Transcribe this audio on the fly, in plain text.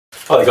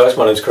Hi guys,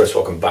 my name's Chris,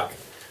 welcome back.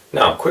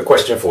 Now, quick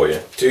question for you.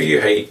 Do you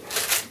hate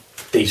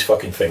these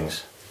fucking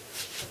things?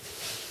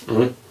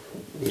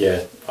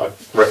 Yeah, I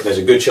reckon there's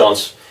a good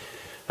chance,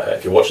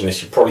 if you're watching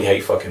this, you probably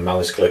hate fucking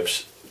malice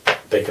clips.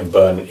 They can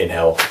burn in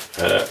hell,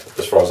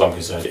 as far as I'm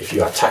concerned. If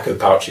you have taco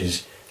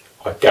pouches,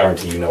 I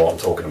guarantee you know what I'm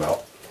talking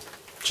about.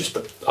 Just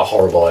a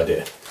horrible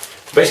idea.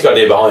 The basic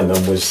idea behind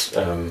them was,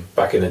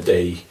 back in the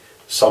day,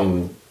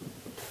 some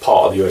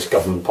part of the US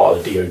government, part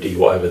of the DoD,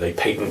 whatever, they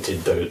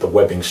patented the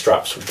webbing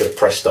straps with the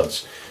press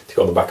studs to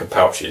go on the back of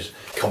pouches.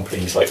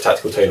 Companies like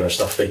Tactical Tailor and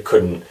stuff, they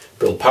couldn't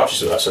build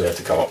pouches with that, so they had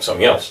to come up with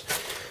something else.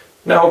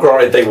 Now,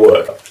 granted, they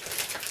work.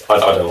 I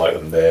don't like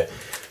them. They're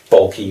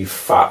bulky,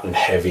 fat and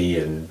heavy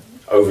and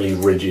overly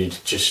rigid.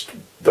 Just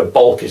the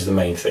bulk is the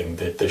main thing.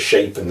 The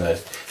shape and the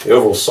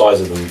overall size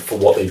of them for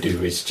what they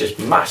do is just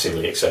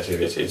massively excessive.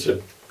 It's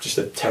just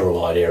a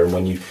terrible idea, and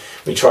when you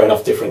try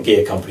enough different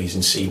gear companies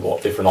and see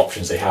what different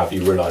options they have,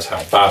 you realise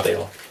how bad they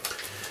are.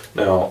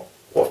 Now,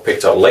 what I've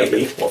picked up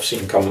lately, what I've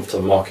seen come to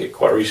the market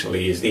quite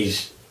recently, is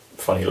these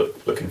funny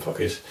looking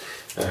fuckers.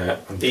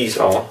 And these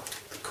are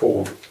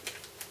called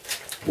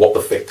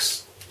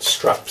WTFix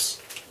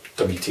straps,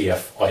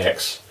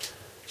 WTFix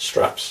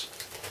straps,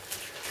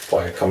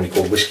 by a company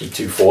called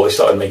WhiseyTwoFour. They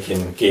started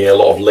making gear, a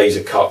lot of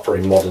laser cut,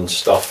 very modern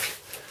stuff.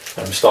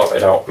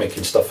 Started out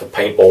making stuff for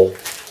paintball,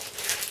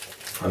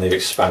 and they've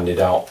expanded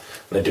out,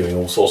 and they're doing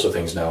all sorts of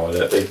things now.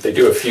 They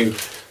do a few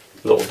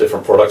little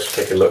different products.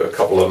 We'll take a look at a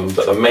couple of them,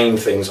 but the main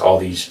things are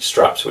these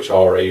straps, which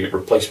are a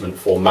replacement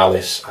for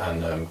malice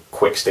and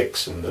quick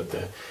sticks and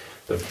the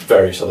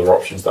various other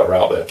options that are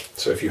out there.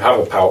 So if you have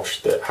a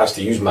pouch that has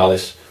to use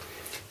malice,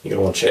 you're going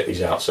to want to check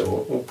these out.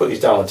 So we'll put these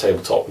down on the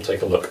tabletop and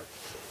take a look.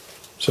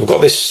 So we've got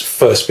this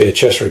first bit of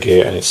chest rig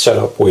here, and it's set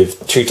up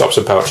with two types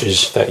of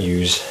pouches that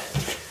use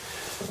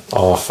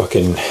our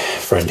fucking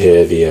friend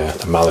here,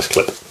 the malice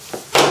clip.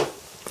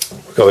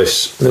 We've got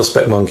this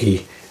mil-spec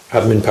monkey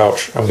admin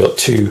pouch, and we've got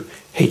two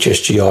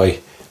HSGI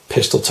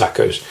pistol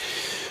tacos.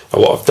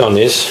 And what I've done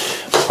is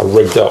I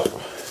rigged up,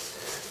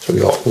 so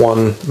we've got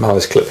one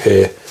malice clip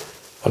here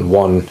and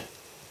one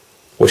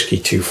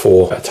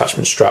WhiseyTwoFour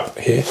attachment strap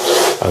here,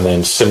 and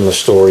then similar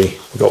story,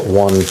 we've got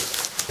one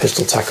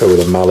pistol taco with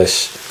a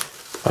malice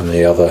and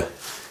the other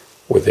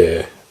with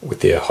the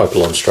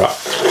Hyperlon strap.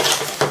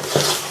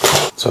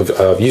 So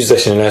I've used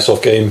this in an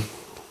airsoft game,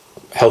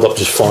 held up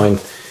just fine.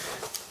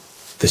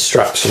 The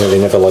straps, you know, they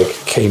never like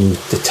came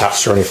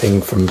detached or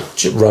anything from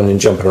running,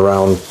 jumping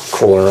around,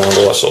 crawling around,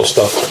 all that sort of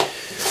stuff.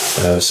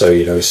 So,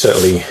 you know,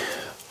 certainly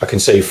I can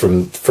say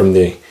from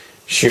the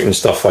shooting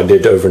stuff I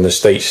did over in the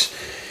States,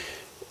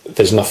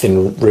 there's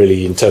nothing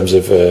really in terms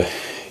of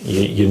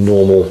your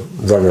normal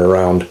running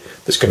around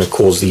that's going to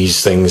cause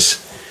these things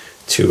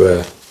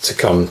to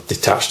come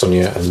detached on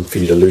you and for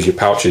you to lose your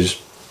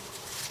pouches.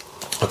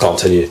 I can't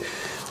tell you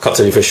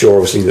for sure,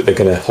 obviously, that they're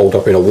going to hold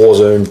up in a war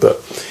zone,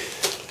 but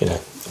you know,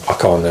 I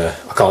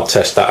can't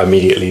test that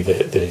immediately.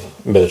 The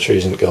military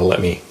isn't going to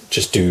let me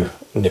just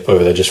nip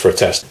over there just for a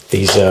test.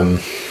 These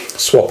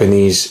swapping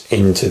these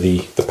into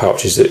the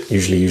pouches that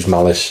usually use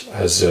malice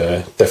has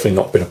definitely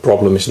not been a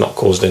problem. It's not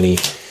caused any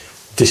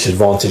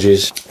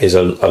disadvantages. Is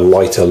a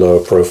lighter,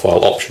 lower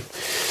profile option.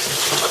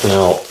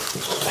 Now,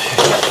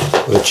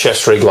 with a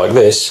chest rig like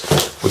this,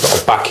 we've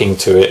got a backing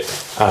to it,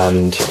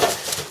 and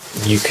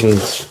you can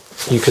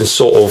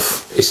sort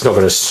of, it's not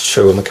going to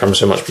show on the camera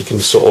so much, but you can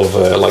sort of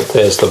like,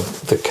 there's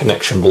the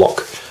connection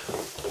block,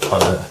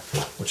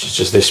 which is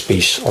just this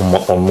piece on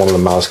one of the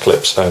malice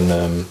clips.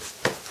 And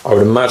I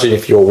would imagine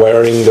if you're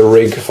wearing the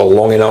rig for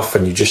long enough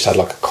and you just had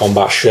like a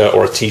combat shirt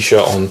or a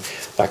t-shirt on,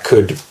 that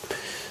could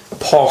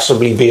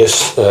possibly be a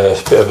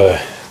bit of a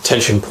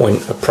tension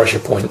point, a pressure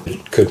point.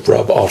 It could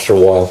rub after a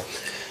while,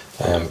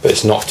 but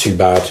it's not too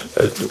bad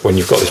when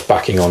you've got this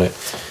backing on it.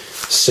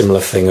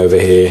 Similar thing over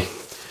here,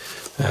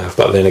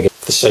 but then again,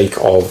 for the sake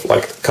of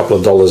like a couple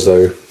of dollars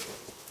though,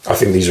 I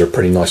think these are a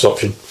pretty nice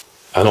option.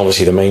 And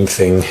obviously the main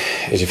thing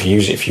is if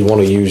you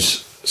want to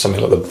use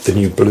something like the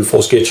new Blue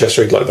Force gear chest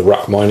rig, like the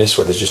Rack Minus,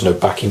 where there's just no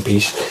backing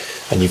piece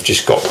and you've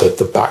just got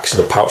the backs of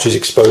the pouches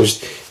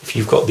exposed, if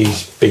you've got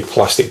these big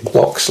plastic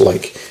blocks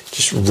like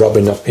just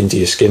rubbing up into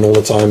your skin all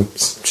the time,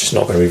 it's just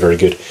not going to be very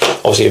good.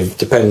 Obviously it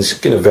depends,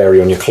 it's going to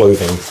vary on your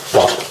clothing,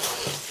 but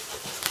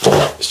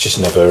it's just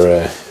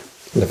never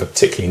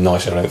particularly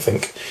nice, I don't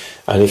think.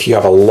 And if you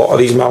have a lot of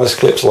these malice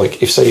clips,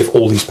 like if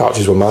all these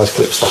pouches were malice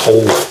clips, the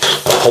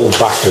whole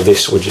back of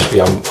this would just be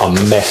a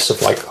mess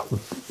of like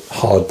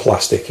hard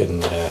plastic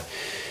and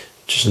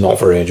just not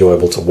very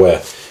enjoyable to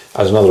wear.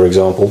 As another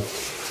example,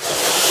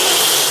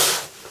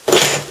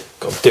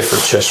 got a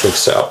different chest rig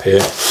set up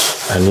here,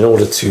 and in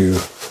order to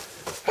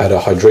add a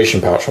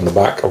hydration pouch on the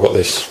back, I've got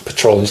this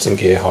Patrol Instant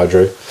Gear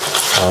Hydro,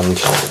 and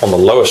on the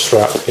lower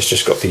strap it's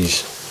just got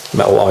these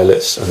metal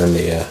eyelets, and then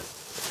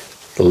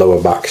the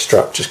lower back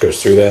strap just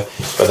goes through there.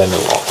 But then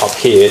up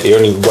here, the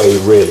only way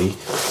really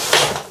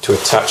to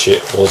attach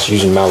it was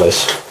using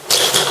malice,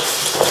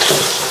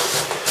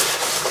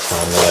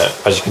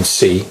 and as you can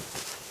see,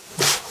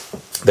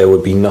 there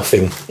would be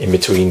nothing in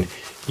between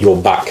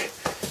your back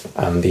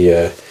and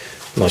the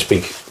nice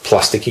big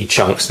plasticky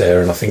chunks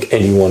there, and I think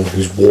anyone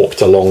who's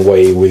walked a long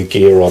way with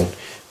gear on,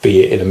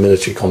 be it in a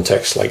military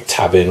context like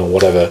tabbing or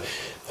whatever,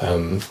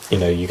 you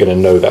know, you're going to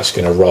know that's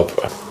going to rub,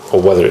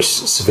 or whether it's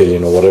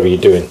civilian or whatever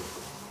you're doing.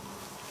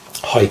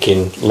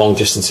 Hiking, long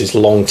distances,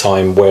 long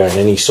time wearing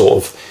any sort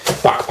of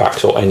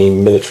backpacks or any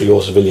military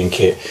or civilian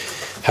kit,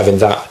 having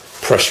that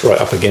pressed right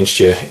up against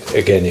you.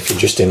 Again, if you're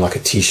just in like a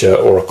t-shirt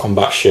or a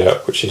combat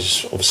shirt, which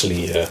is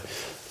obviously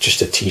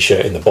just a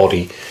t-shirt in the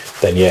body,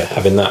 then yeah,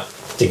 having that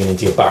digging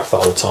into your back the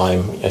whole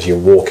time as you're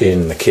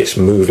walking, the kit's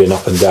moving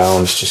up and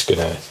down, it's just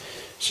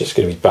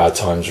gonna be bad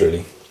times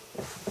really.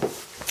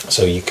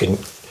 So you can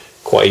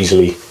quite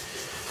easily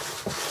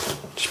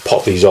just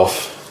pop these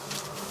off,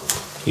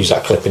 use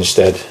that clip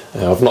instead.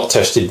 I've not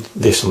tested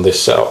this on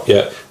this setup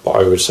yet, but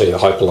I would say the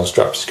Hyperlon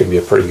strap is going to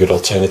be a pretty good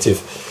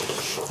alternative,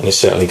 and it's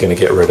certainly going to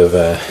get rid of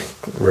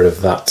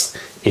that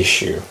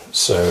issue.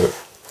 So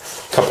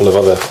a couple of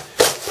other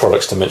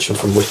products to mention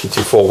from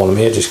WhiseyTwoFour on them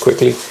here just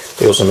quickly.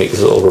 They also make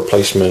these little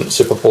replacement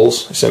zipper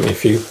pulls. They sent me a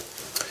few.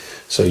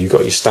 So you've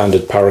got your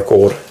standard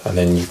paracord, and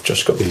then you've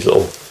just got these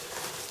little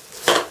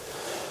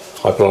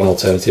Hyperlon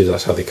alternatives.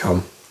 That's how they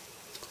come.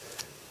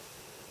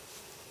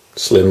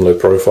 Slim, low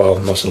profile,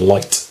 nice and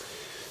light.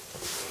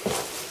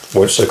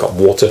 Won't soak up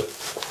water.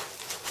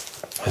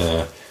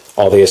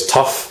 Are they as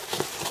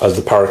tough as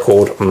the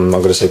paracord? I'm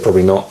going to say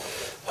probably not.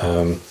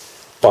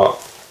 But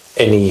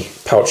any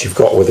pouch you've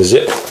got with a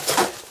zip,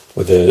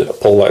 with a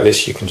pull like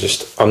this, you can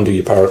just undo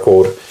your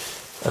paracord,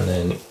 and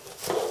then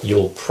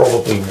you'll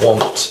probably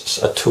want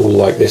a tool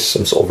like this,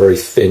 some sort of very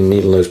thin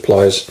needle nose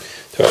pliers,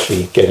 to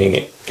actually get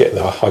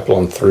the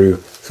Hyperlon through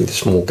the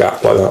small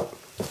gap like that.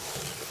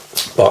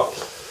 But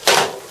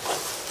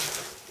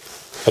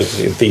as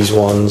you see, these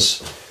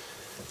ones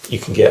you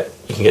can get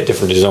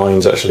different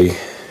designs actually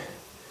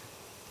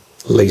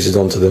lasered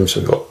onto them. So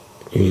we've got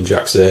Union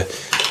Jacks there.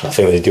 I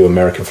think they do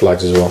American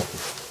flags as well,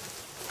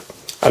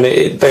 and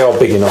they are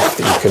big enough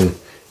that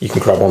you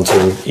can grab onto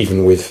them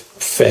even with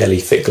fairly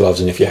thick gloves,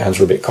 and if your hands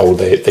are a bit cold,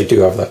 they do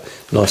have that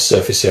nice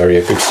surface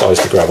area, good size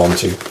to grab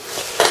onto.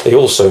 They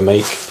also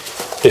make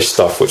this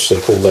stuff which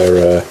they call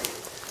their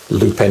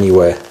Loop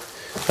Anywhere,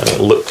 and it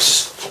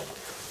looks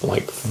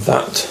like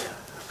that,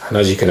 and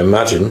as you can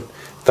imagine,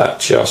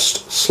 that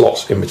just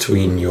slots in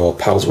between your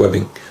PALS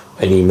webbing,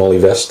 any MOLLE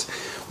vest.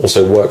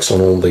 Also works on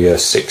all the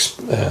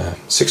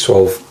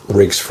 612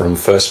 rigs from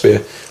First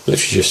Spear.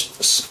 Literally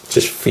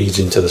just feeds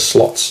into the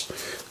slots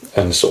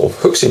and sort of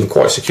hooks in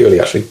quite securely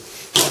actually.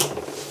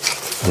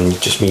 And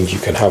it just means you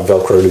can have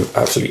Velcro loop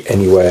absolutely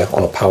anywhere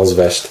on a PALS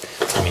vest.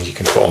 It means you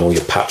can put on all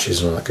your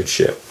patches and all that good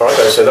shit. Alright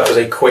guys, so that was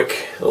a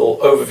quick little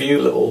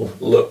overview, little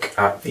look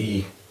at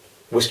the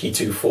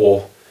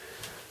WhiseyTwoFour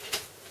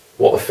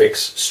WTFix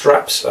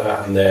straps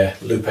and their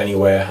Loop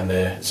Anywhere and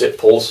their zip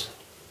pulls.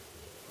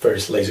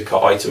 Various laser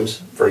cut items,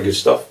 very good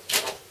stuff.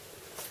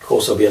 Of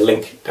course, there'll be a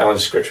link down in the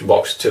description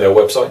box to their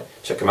website.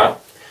 Check them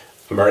out.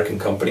 American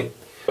company.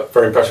 But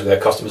very impressed with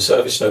their customer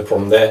service, no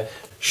problem there.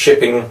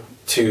 Shipping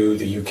to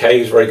the UK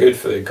is very good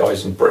for the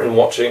guys in Britain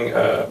watching.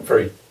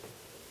 Very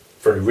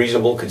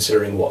reasonable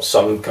considering what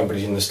some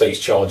companies in the States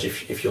charge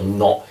if you're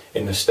not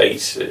in the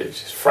States.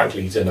 It's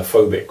frankly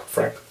xenophobic,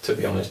 to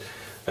be honest.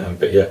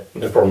 But yeah,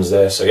 no problems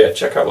there. So yeah,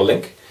 check out the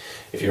link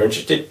if you're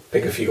interested.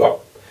 Pick a few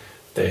up.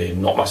 They're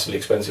not massively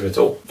expensive at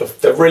all.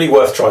 They're really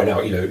worth trying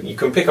out. You know, you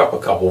can pick up a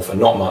couple for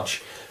not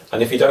much,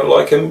 and if you don't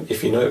like them,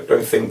 if you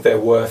don't think they're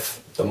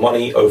worth the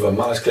money over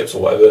MALICE clips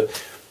or whatever,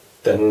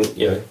 then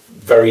you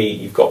know,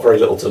 you've got very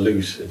little to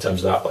lose in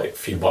terms of that, like a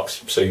few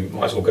bucks. So you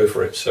might as well go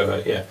for it.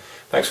 So yeah,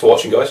 thanks for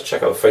watching, guys.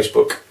 Check out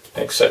Facebook,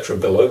 etc.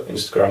 below,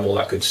 Instagram, all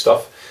that good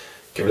stuff.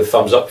 Give it a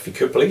thumbs up if you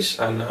could, please,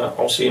 and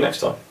I'll see you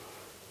next time.